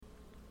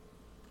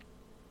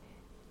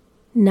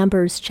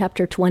Numbers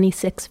chapter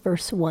 26,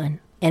 verse 1.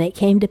 And it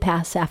came to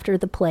pass after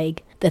the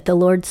plague that the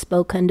Lord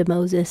spoke unto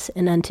Moses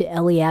and unto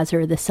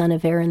Eleazar the son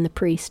of Aaron the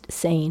priest,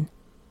 saying,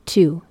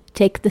 2.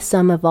 Take the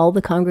sum of all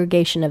the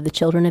congregation of the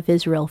children of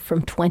Israel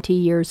from 20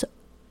 years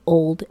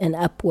old and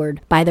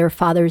upward by their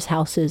fathers'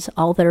 houses,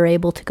 all that are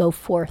able to go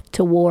forth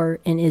to war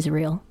in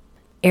Israel.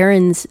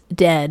 Aaron's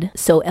dead,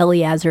 so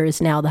Eleazar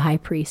is now the high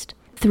priest.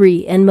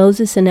 3. And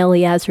Moses and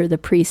Eleazar the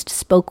priest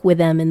spoke with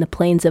them in the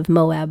plains of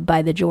Moab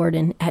by the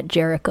Jordan at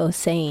Jericho,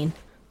 saying,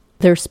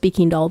 they're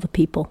speaking to all the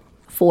people.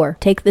 4.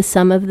 Take the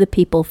sum of the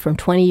people from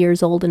 20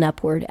 years old and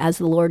upward, as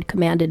the Lord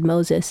commanded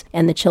Moses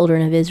and the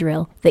children of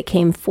Israel that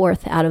came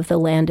forth out of the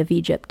land of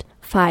Egypt.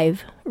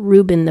 5.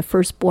 Reuben, the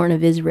firstborn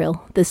of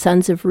Israel, the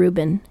sons of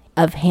Reuben,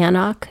 of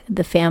Hanok,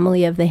 the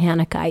family of the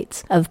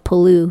Hanokites, of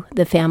Palu,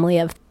 the family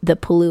of the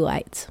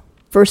Paluites.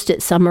 First,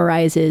 it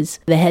summarizes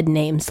the head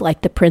names,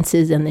 like the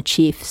princes and the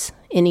chiefs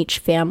in each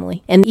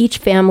family. And each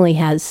family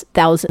has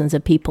thousands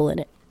of people in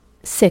it.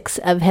 6.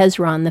 Of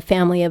Hezron, the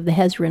family of the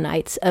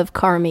Hezronites, of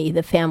Carmi,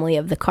 the family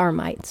of the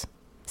Carmites.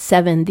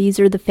 7.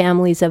 These are the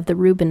families of the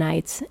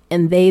Reubenites,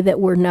 and they that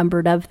were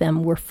numbered of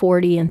them were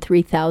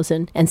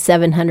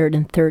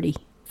 43,730.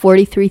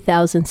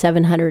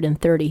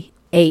 43,730.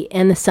 8.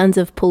 And the sons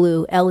of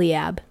Palu,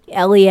 Eliab.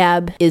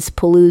 Eliab is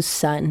Palu's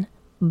son,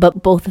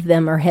 but both of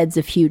them are heads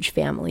of huge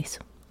families.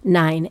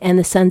 9. And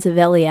the sons of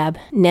Eliab,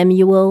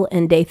 Nemuel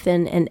and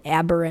Dathan and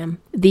Abiram.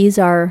 These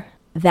are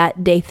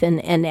that Dathan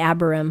and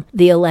Abiram,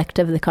 the elect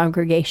of the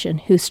congregation,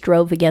 who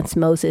strove against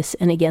Moses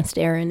and against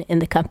Aaron in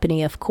the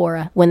company of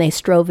Korah when they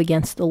strove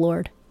against the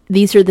Lord.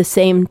 These are the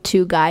same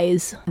two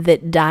guys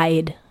that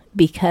died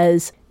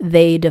because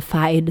they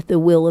defied the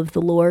will of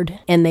the Lord,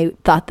 and they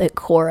thought that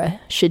Korah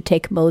should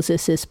take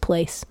Moses'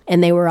 place.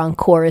 And they were on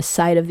Korah's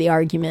side of the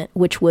argument,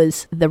 which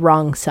was the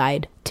wrong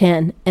side.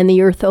 10. And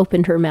the earth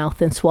opened her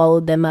mouth and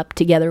swallowed them up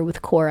together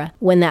with Korah,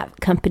 when that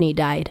company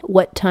died.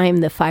 What time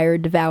the fire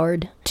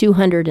devoured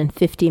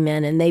 250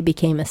 men, and they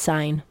became a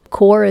sign.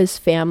 Korah's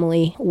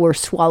family were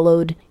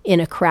swallowed in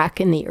a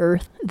crack in the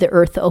earth. The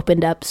earth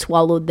opened up,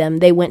 swallowed them.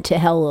 They went to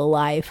hell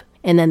alive.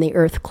 And then the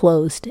earth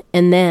closed.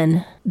 And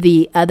then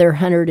the other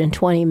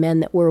 120 men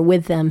that were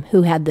with them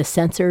who had the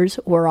censers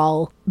were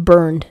all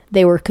burned.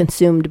 They were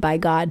consumed by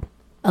God.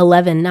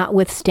 11.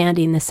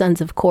 Notwithstanding, the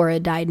sons of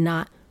Korah died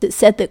not. It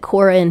said that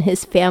Korah and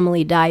his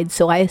family died,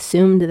 so I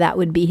assumed that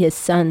would be his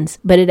sons,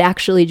 but it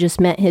actually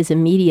just meant his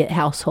immediate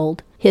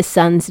household. His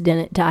sons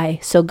didn't die,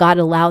 so God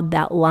allowed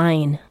that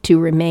line to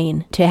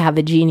remain, to have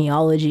a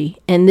genealogy.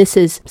 And this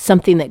is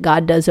something that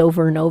God does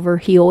over and over.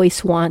 He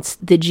always wants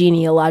the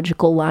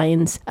genealogical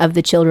lines of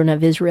the children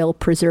of Israel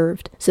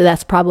preserved. So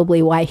that's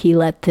probably why he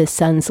let the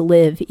sons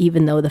live,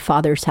 even though the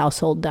father's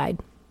household died.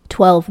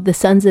 12. The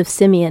sons of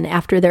Simeon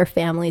after their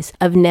families,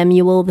 of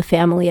Nemuel, the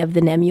family of the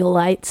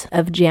Nemuelites,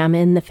 of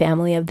Jamin, the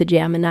family of the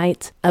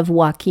Jaminites, of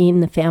Joachim,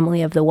 the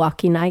family of the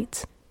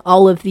Joachimites.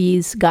 All of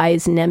these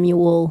guys,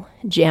 Nemuel,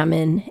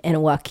 Jamin,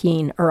 and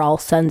Joachim, are all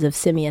sons of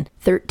Simeon.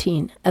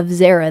 13. Of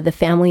Zerah, the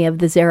family of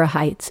the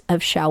Zerahites, of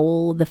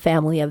Shaul, the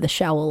family of the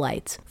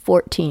Shaulites.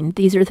 14.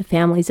 These are the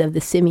families of the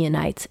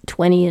Simeonites,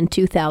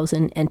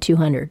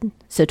 22,200.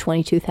 So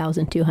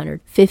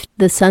 22,200. 15.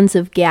 The sons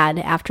of Gad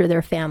after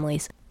their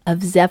families,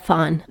 of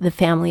Zephon, the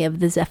family of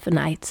the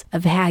Zephonites,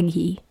 of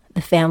Haggi,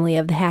 the family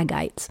of the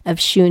Haggites, of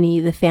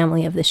Shuni, the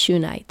family of the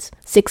Shunites.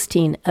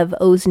 16. Of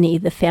Ozni,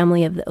 the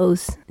family of the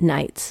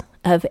Oznites,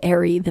 of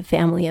Eri, the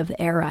family of the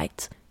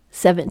Erites.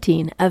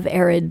 17. Of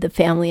Arad, the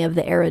family of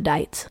the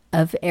Aradites,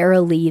 of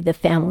Areli, the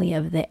family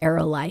of the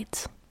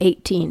Arelites.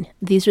 18.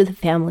 These are the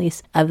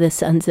families of the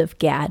sons of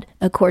Gad,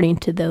 according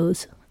to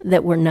those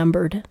that were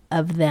numbered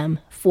of them,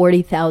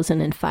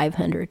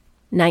 40,500.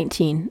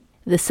 19.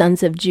 The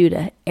sons of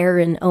Judah,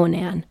 Aaron,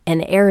 Onan.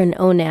 And Aaron,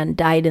 Onan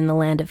died in the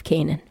land of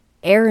Canaan.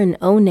 Aaron,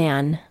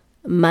 Onan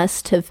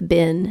must have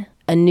been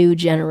a new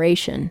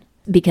generation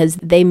because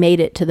they made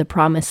it to the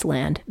promised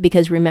land.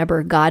 Because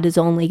remember, God is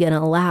only going to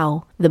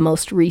allow the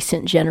most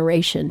recent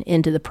generation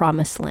into the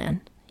promised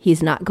land.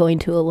 He's not going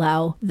to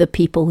allow the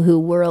people who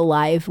were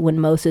alive when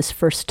Moses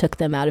first took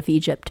them out of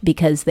Egypt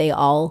because they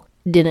all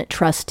didn't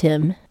trust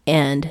him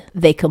and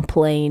they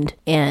complained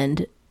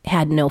and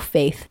had no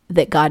faith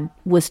that God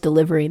was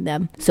delivering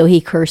them. So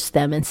he cursed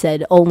them and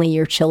said, only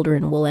your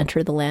children will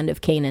enter the land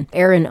of Canaan.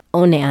 Aaron,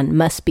 Onan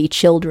must be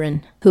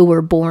children who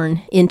were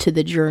born into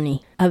the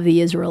journey of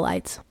the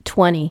Israelites.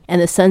 20.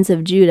 And the sons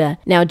of Judah.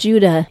 Now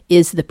Judah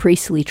is the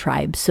priestly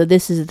tribe. So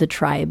this is the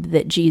tribe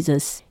that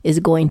Jesus is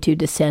going to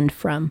descend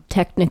from,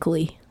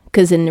 technically.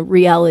 Because in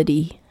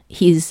reality,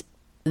 he's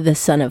the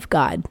Son of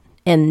God.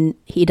 And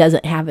he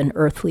doesn't have an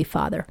earthly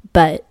father.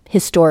 But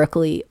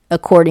historically,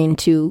 according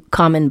to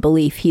common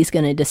belief, he's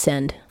going to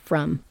descend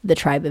from the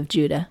tribe of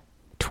Judah.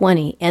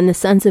 20. And the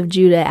sons of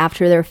Judah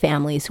after their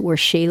families were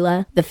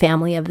Shelah, the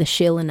family of the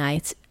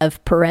Shelonites,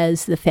 of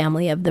Perez, the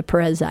family of the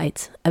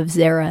Perezites, of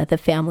Zerah, the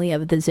family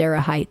of the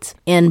Zerahites.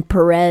 And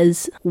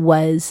Perez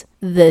was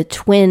the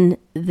twin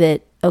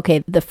that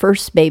Okay, the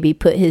first baby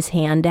put his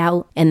hand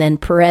out, and then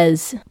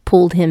Perez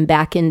pulled him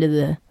back into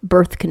the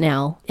birth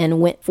canal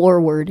and went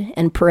forward,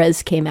 and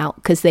Perez came out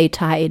because they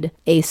tied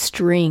a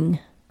string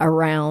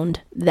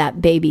around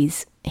that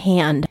baby's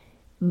hand.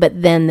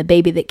 But then the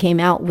baby that came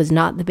out was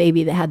not the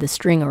baby that had the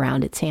string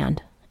around its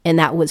hand. And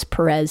that was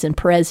Perez, and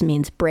Perez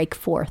means break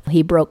forth.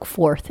 He broke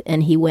forth,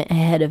 and he went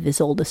ahead of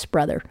his oldest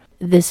brother.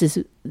 This is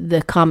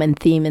the common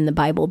theme in the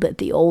Bible, that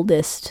the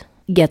oldest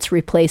gets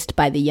replaced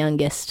by the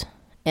youngest.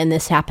 And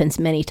this happens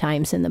many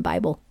times in the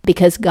Bible.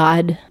 Because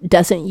God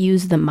doesn't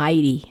use the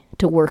mighty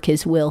to work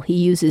his will. He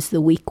uses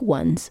the weak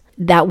ones.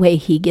 That way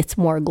he gets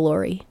more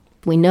glory.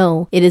 We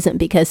know it isn't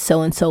because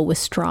so-and-so was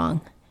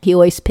strong. He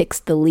always picks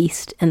the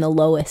least and the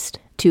lowest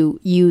to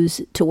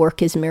use to work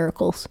his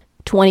miracles.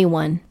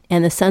 21.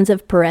 And the sons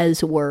of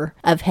Perez were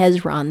of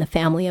Hezron, the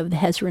family of the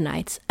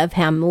Hezronites, of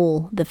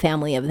Hamul, the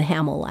family of the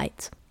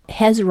Hamulites.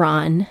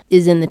 Hezron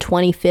is in the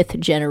 25th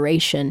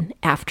generation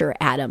after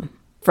Adam.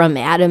 From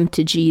Adam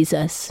to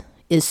Jesus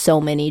is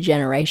so many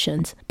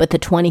generations, but the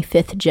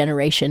 25th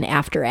generation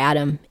after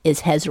Adam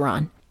is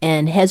Hezron.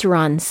 And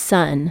Hezron's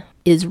son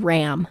is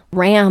Ram.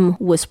 Ram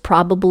was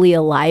probably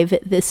alive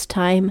at this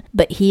time,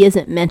 but he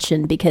isn't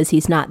mentioned because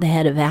he's not the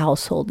head of a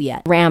household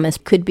yet. Ram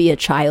could be a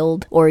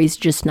child, or he's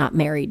just not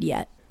married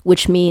yet,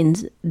 which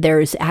means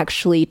there's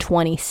actually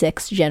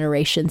 26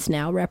 generations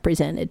now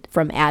represented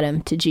from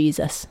Adam to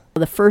Jesus.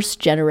 The first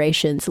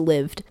generations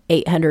lived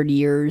 800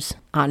 years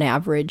on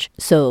average,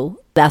 so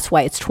that's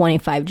why it's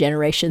 25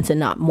 generations and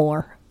not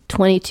more.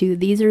 22.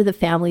 These are the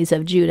families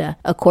of Judah,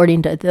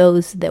 according to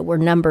those that were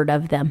numbered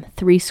of them,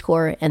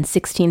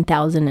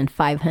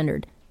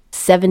 16,500.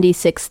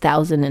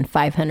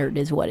 76,500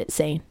 is what it's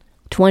saying.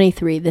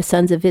 23. The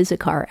sons of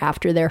Issachar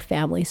after their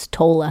families,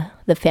 Tola,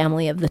 the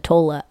family of the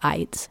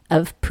Tolaites,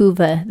 of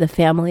Puva, the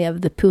family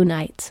of the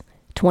Punites.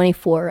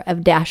 24. Of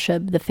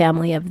Dashab, the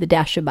family of the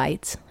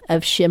Dashabites,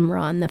 of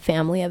Shimron, the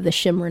family of the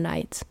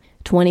Shimronites.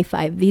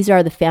 25. These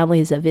are the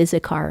families of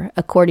Issachar,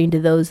 according to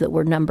those that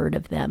were numbered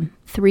of them,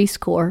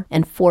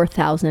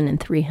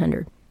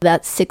 64,300.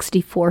 That's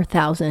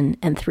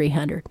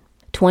 64,300.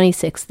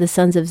 26. The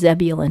sons of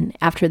Zebulun,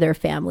 after their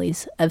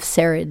families, of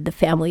Sered, the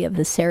family of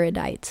the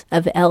Seredites,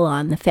 of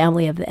Elon, the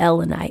family of the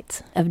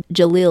Elonites, of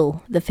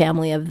Jalil, the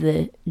family of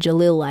the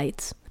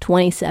Jalilites.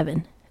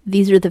 27.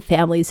 These are the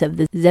families of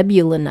the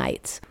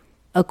Zebulunites,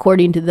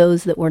 according to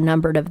those that were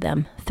numbered of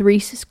them,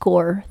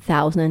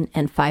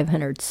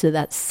 60,500. So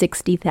that's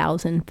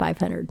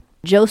 60,500.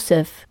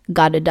 Joseph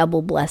got a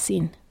double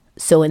blessing.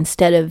 So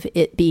instead of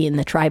it being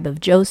the tribe of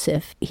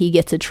Joseph, he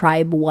gets a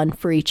tribe, one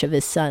for each of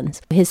his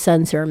sons. His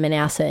sons are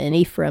Manasseh and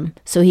Ephraim,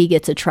 so he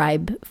gets a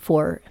tribe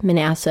for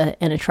Manasseh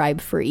and a tribe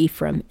for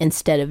Ephraim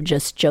instead of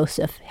just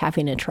Joseph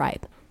having a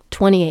tribe.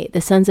 28.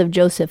 The sons of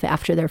Joseph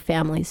after their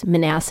families,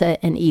 Manasseh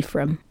and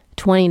Ephraim.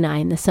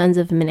 29. The sons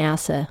of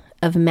Manasseh,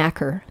 of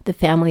Machir, the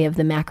family of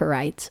the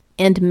Machirites.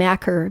 And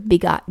Machir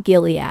begot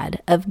Gilead,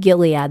 of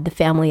Gilead, the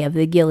family of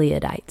the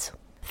Gileadites.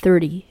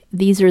 30.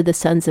 These are the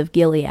sons of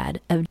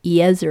Gilead, of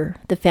Ezer,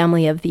 the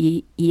family of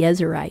the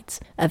Ezerites,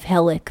 of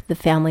Helik, the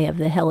family of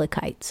the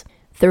Helikites.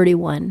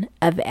 31.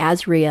 Of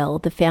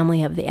Azriel, the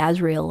family of the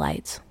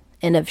Azraelites,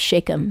 and of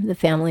Shechem, the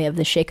family of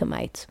the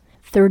Shechemites.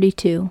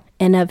 32.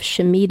 And of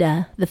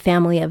Shemida, the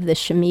family of the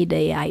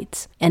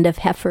Shemidaites, and of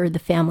Hepher, the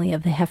family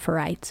of the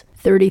Hepherites.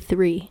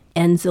 33.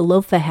 And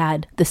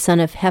Zelophehad, the son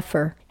of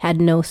Hepher,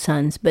 had no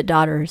sons, but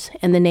daughters,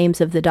 and the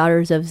names of the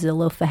daughters of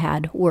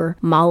Zelophehad were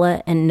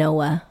Mala and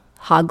Noah,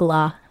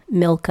 Haglah,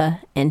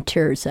 Milcah, and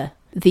Tirzah.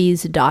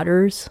 These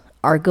daughters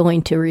are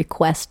going to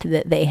request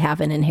that they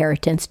have an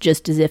inheritance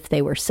just as if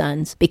they were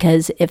sons,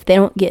 because if they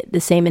don't get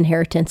the same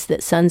inheritance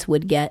that sons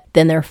would get,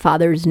 then their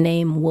father's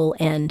name will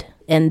end,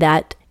 and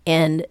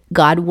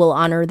God will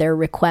honor their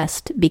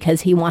request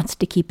because he wants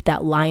to keep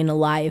that line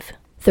alive.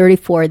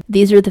 34.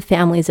 These are the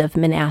families of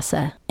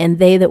Manasseh, and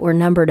they that were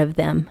numbered of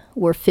them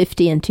were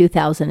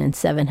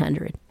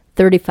 52,700.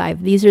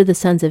 35. These are the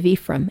sons of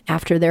Ephraim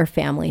after their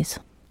families.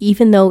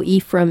 Even though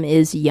Ephraim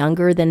is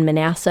younger than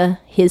Manasseh,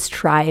 his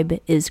tribe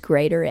is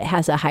greater. It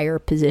has a higher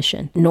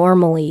position.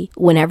 Normally,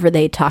 whenever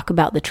they talk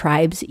about the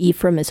tribes,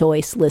 Ephraim is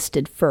always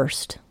listed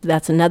first.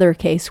 That's another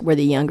case where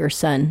the younger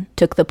son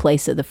took the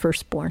place of the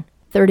firstborn.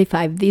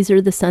 35. These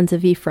are the sons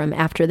of Ephraim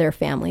after their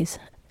families.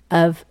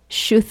 Of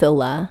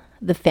Shuthelah,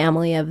 the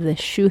family of the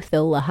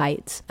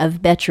Shuthelahites.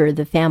 Of Becher,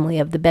 the family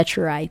of the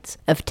Becherites.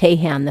 Of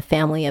Tahan, the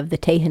family of the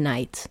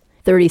Tahanites.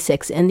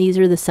 36. And these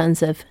are the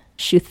sons of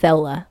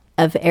Shuthelah.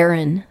 Of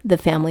Aaron, the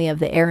family of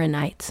the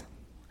Aaronites.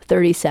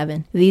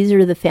 37. These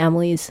are the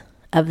families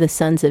of the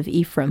sons of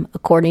Ephraim,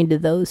 according to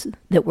those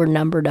that were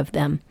numbered of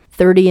them,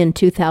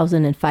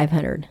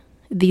 32,500.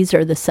 These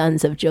are the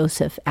sons of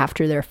Joseph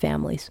after their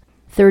families.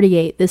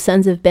 38. The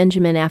sons of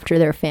Benjamin after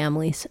their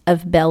families,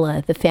 of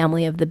Bela, the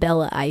family of the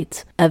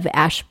Belaites, of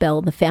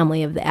Ashbel, the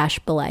family of the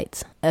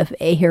Ashbelites, of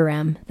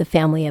Ahiram, the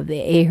family of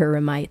the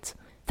Ahiramites.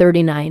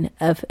 39.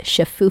 Of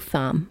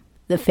Shephupham,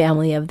 the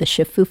family of the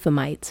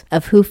Shephuphamites,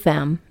 of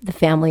Hupham, the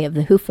family of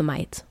the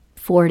Huphamites.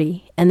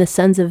 40. And the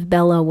sons of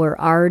Bela were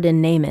Ard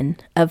and Naaman,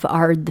 of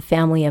Ard the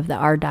family of the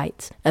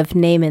Ardites, of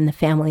Naaman the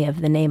family of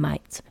the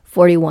Naamites.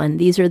 41.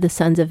 These are the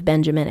sons of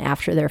Benjamin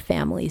after their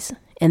families,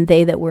 and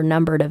they that were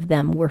numbered of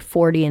them were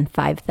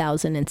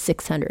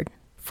 40,05,600.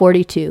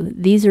 42.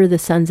 These are the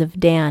sons of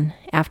Dan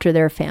after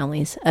their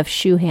families, of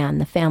Shuhan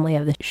the family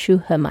of the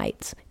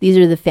Shuhamites. These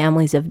are the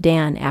families of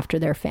Dan after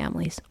their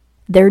families.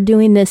 They're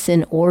doing this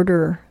in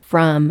order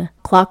from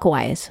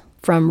clockwise,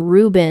 from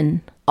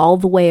Reuben all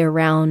the way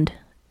around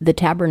the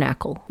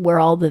tabernacle, where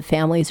all the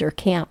families are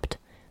camped,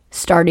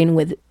 starting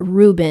with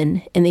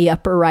Reuben in the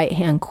upper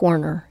right-hand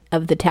corner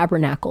of the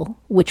tabernacle,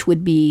 which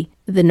would be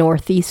the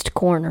northeast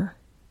corner,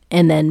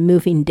 and then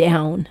moving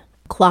down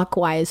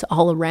clockwise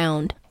all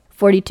around.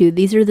 42.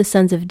 These are the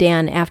sons of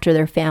Dan after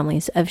their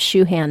families, of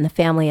Shuhan the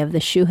family of the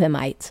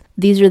Shuhamites.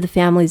 These are the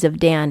families of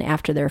Dan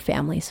after their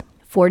families.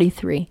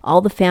 43.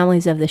 All the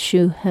families of the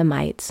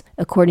Shuhamites,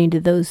 according to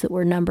those that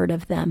were numbered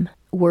of them,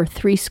 were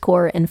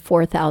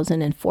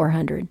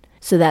 64,400.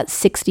 So that's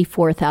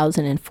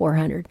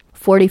 64,400.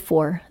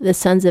 44. The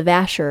sons of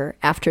Asher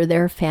after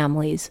their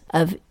families,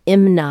 of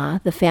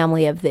Imnah the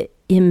family of the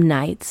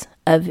Imnites,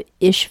 of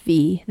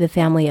Ishvi the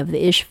family of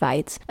the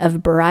Ishvites,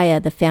 of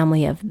Beriah the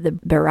family of the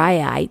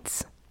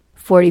Beriaites.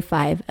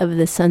 45. Of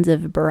the sons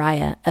of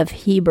Beriah, of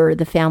Heber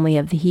the family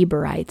of the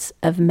Heberites,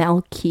 of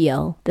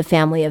Malchiel the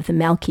family of the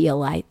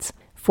Malchielites.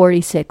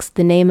 46.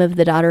 The name of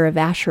the daughter of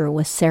Asher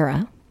was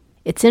Sarah.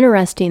 It's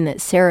interesting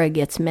that Sarah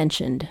gets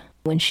mentioned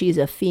when she's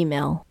a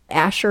female.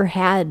 Asher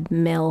had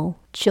male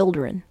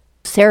children.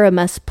 Sarah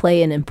must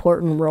play an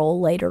important role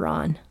later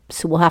on,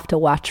 so we'll have to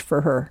watch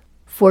for her.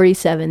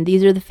 47.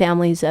 These are the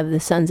families of the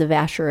sons of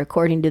Asher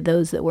according to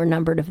those that were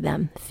numbered of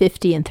them,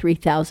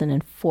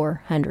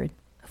 50,003,400.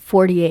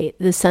 48.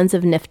 The sons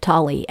of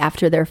Naphtali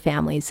after their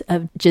families,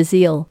 of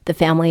Jeziel the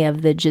family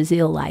of the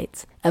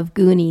Jezielites, of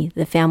Guni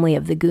the family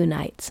of the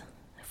Gunites.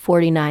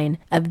 49.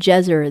 Of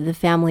Jezer the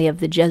family of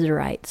the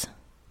Jezerites,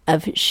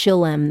 of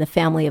Shillem the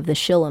family of the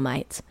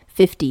Shillemites.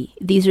 50.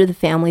 These are the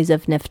families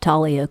of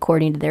Naphtali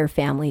according to their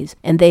families,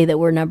 and they that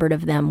were numbered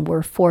of them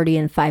were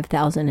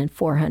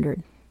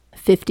 40,05,400.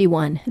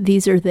 51.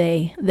 These are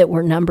they that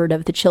were numbered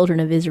of the children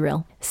of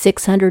Israel,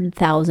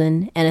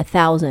 600,000 and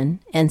 1,000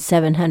 and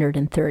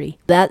 730.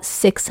 That's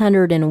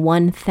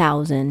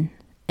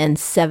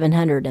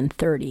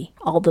 601,730.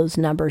 All those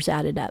numbers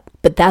added up.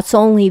 But that's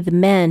only the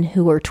men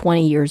who are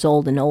 20 years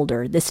old and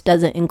older. This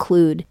doesn't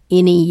include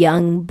any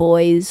young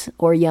boys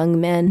or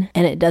young men,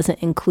 and it doesn't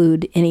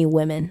include any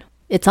women.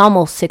 It's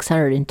almost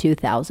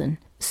 602,000.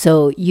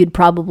 So you'd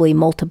probably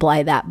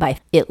multiply that by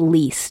at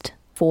least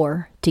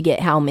 4 to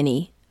get how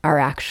many are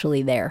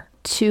actually there.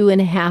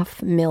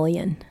 2.5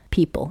 million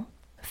people.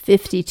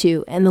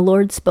 52. And the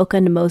Lord spoke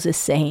unto Moses,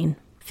 saying,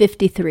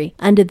 53.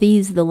 Unto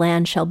these the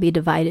land shall be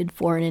divided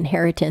for an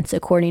inheritance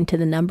according to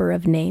the number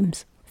of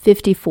names.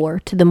 54.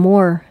 To the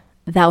more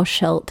thou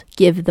shalt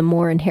give the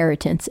more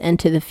inheritance, and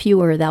to the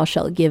fewer thou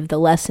shalt give the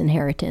less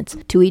inheritance.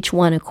 To each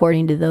one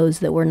according to those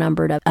that were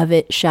numbered of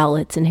it shall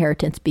its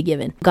inheritance be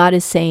given. God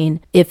is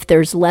saying, if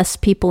there's less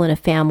people in a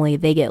family,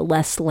 they get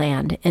less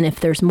land, and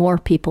if there's more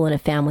people in a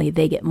family,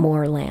 they get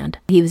more land.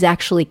 He was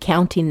actually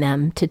counting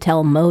them to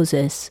tell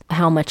Moses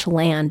how much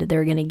land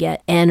they're going to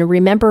get. And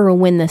remember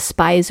when the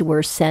spies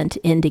were sent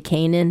into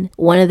Canaan,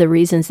 one of the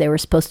reasons they were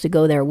supposed to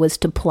go there was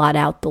to plot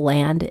out the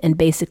land and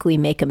basically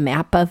make a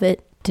map of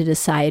it, to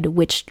decide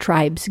which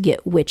tribes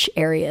get which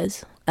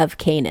areas of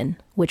Canaan,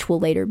 which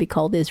will later be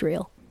called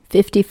Israel.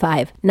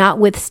 55.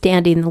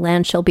 Notwithstanding, the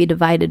land shall be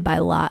divided by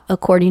lot.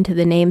 According to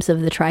the names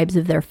of the tribes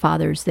of their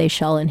fathers, they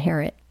shall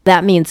inherit.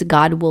 That means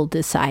God will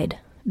decide,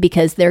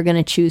 because they're going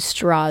to choose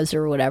straws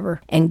or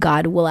whatever, and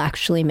God will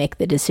actually make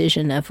the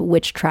decision of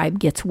which tribe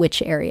gets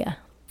which area.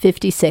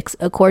 56.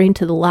 According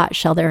to the lot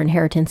shall their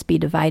inheritance be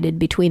divided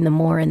between the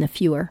more and the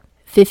fewer.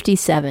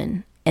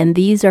 57. And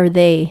these are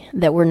they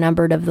that were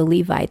numbered of the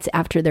Levites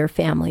after their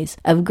families,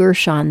 of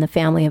Gershon the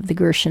family of the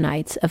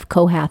Gershonites, of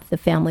Kohath the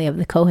family of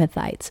the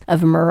Kohathites,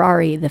 of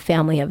Merari the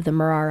family of the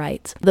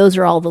Merarites. Those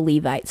are all the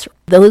Levites.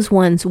 Those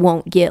ones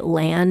won't get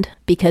land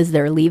because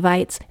they're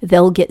Levites.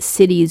 They'll get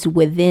cities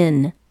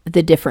within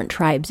the different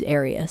tribes'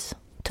 areas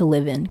to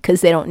live in,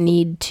 because they don't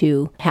need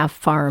to have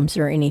farms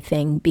or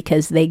anything,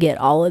 because they get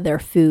all of their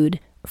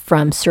food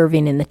from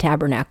serving in the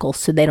tabernacle,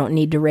 so they don't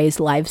need to raise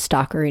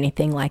livestock or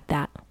anything like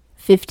that.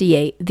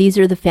 58. These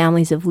are the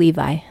families of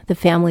Levi, the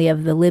family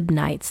of the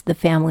Libnites, the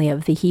family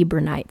of the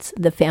Hebronites,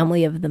 the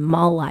family of the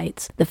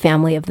Malites, the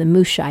family of the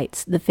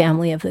Mushites, the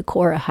family of the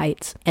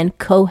Korahites, and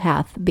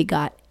Kohath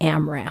begot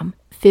Amram.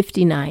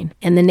 59.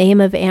 And the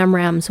name of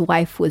Amram's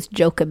wife was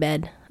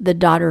Jochebed, the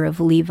daughter of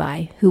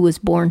Levi, who was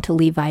born to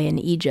Levi in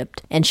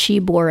Egypt, and she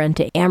bore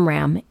unto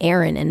Amram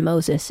Aaron and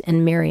Moses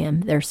and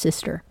Miriam their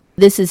sister.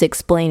 This is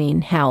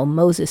explaining how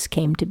Moses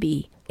came to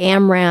be.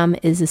 Amram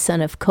is the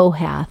son of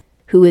Kohath,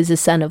 who is a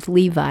son of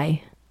Levi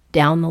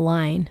down the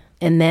line.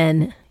 And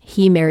then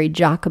he married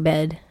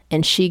Jochebed,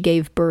 and she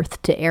gave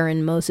birth to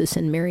Aaron, Moses,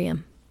 and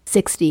Miriam.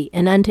 60.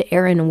 And unto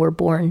Aaron were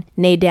born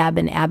Nadab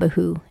and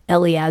Abihu,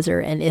 Eleazar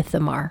and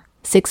Ithamar.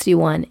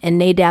 61. And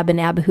Nadab and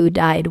Abihu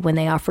died when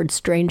they offered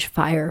strange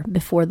fire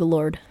before the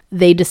Lord.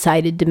 They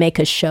decided to make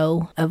a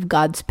show of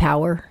God's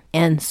power,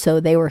 and so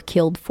they were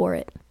killed for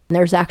it.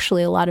 There's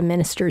actually a lot of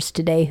ministers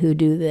today who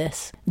do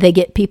this. They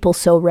get people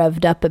so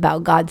revved up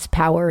about God's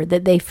power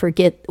that they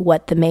forget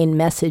what the main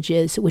message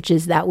is, which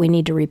is that we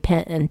need to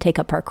repent and take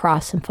up our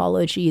cross and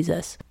follow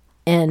Jesus.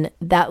 And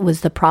that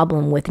was the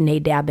problem with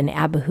Nadab and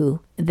Abihu.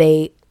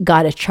 They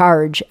got a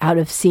charge out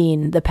of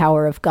seeing the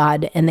power of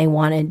God, and they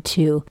wanted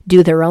to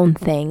do their own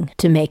thing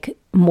to make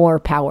more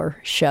power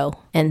show,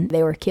 and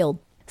they were killed.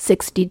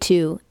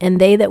 62.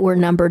 And they that were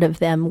numbered of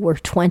them were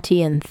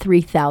 20 and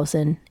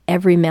 3,000,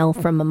 every male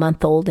from a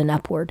month old and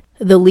upward.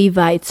 The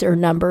Levites are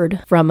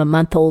numbered from a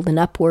month old and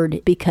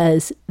upward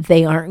because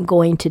they aren't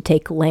going to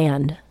take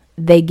land.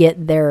 They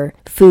get their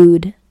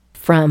food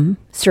from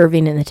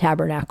serving in the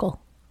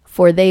tabernacle.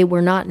 For they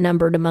were not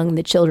numbered among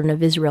the children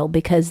of Israel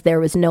because there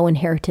was no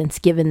inheritance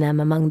given them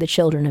among the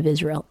children of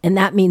Israel. And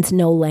that means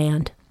no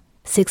land.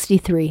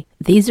 63.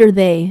 These are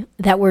they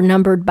that were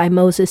numbered by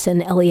Moses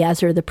and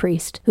Eleazar the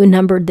priest, who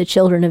numbered the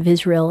children of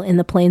Israel in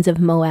the plains of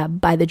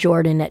Moab by the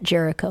Jordan at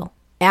Jericho.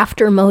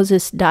 After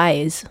Moses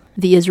dies,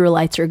 the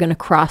Israelites are going to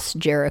cross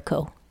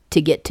Jericho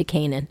to get to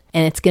Canaan.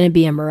 And it's going to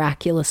be a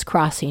miraculous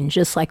crossing,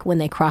 just like when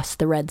they crossed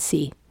the Red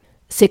Sea.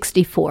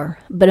 64.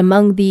 But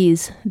among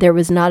these there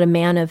was not a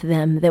man of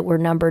them that were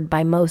numbered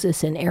by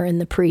Moses and Aaron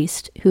the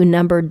priest, who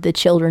numbered the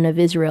children of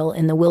Israel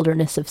in the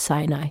wilderness of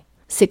Sinai.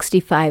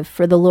 65.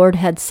 For the Lord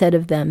had said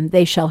of them,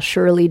 they shall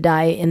surely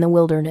die in the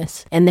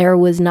wilderness. And there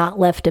was not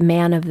left a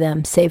man of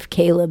them, save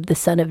Caleb the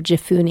son of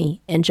Jephunneh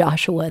and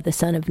Joshua the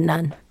son of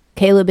Nun.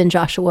 Caleb and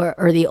Joshua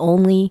are the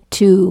only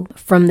two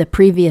from the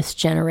previous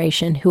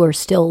generation who are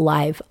still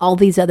alive. All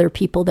these other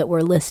people that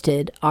were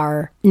listed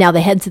are, now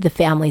the heads of the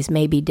families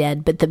may be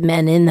dead, but the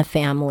men in the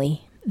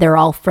family, they're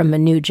all from a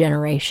new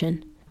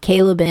generation.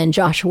 Caleb and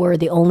Joshua are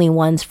the only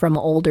ones from an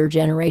older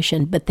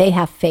generation, but they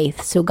have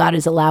faith, so God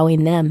is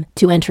allowing them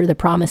to enter the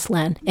promised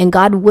land. And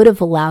God would have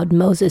allowed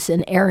Moses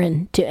and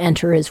Aaron to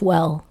enter as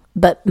well,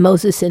 but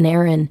Moses and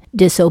Aaron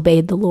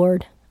disobeyed the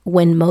Lord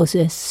when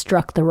Moses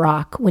struck the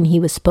rock when he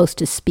was supposed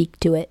to speak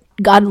to it.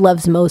 God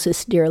loves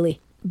Moses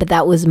dearly, but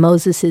that was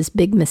Moses'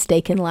 big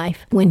mistake in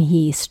life when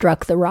he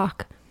struck the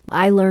rock.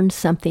 I learned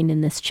something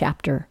in this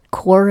chapter.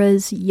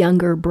 Korah's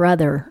younger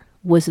brother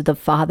was the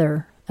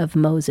father of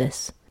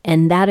Moses.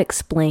 And that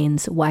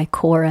explains why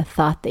Korah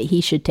thought that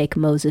he should take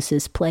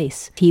Moses'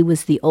 place. He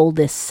was the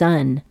oldest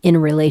son in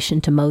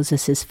relation to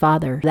Moses'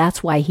 father.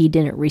 That's why he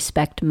didn't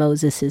respect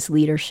Moses'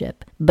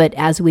 leadership. But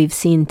as we've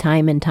seen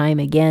time and time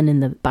again in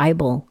the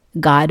Bible,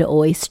 God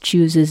always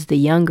chooses the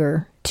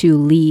younger to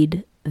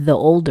lead the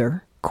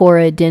older.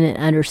 Korah didn't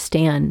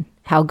understand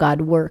how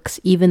God works.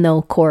 Even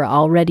though Korah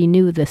already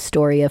knew the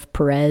story of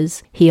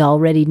Perez, he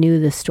already knew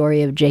the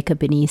story of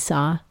Jacob and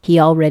Esau, he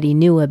already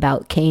knew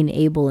about Cain,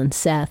 Abel, and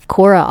Seth.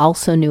 Korah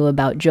also knew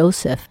about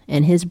Joseph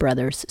and his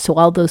brothers. So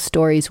all those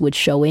stories would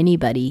show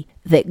anybody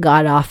that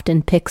God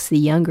often picks the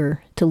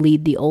younger to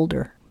lead the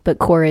older. But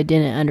Korah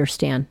didn't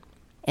understand.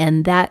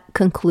 And that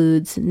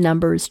concludes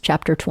Numbers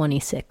chapter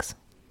 26.